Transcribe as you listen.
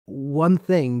one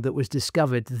thing that was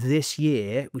discovered this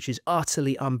year, which is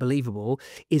utterly unbelievable,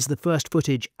 is the first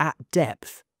footage at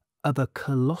depth of a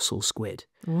colossal squid.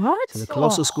 What? So the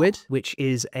colossal squid, which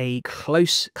is a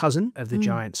close cousin of the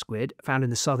giant squid, found in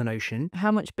the Southern Ocean.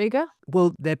 How much bigger?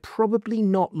 Well, they're probably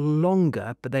not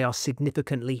longer, but they are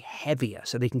significantly heavier.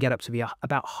 So they can get up to be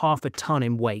about half a ton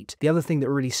in weight. The other thing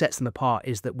that really sets them apart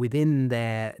is that within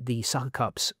the sucker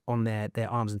cups on their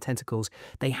arms and tentacles,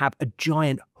 they have a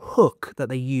giant hook that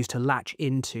they use to latch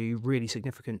into really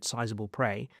significant, sizable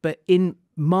prey. But in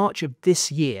March of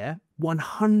this year,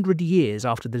 100 years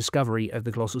after the discovery of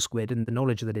the colossal squid and the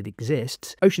knowledge that it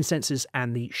exists, Ocean Sensors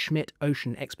and the Schmidt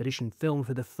Ocean Expedition filmed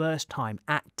for the first time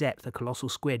at depth a colossal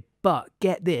squid. But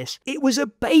get this, it was a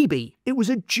baby. It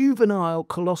was a juvenile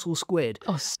colossal squid.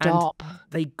 Oh, stop. And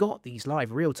they got these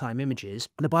live real-time images.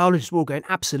 And the biologists were all going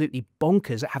absolutely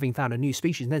bonkers at having found a new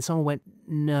species. And then someone went,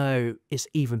 no, it's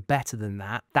even better than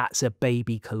that. That's a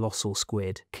baby colossal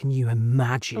squid. Can you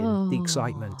imagine the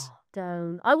excitement?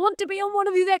 Don't. I want to be on one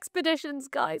of these expeditions,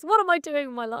 guys. What am I doing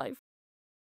with my life?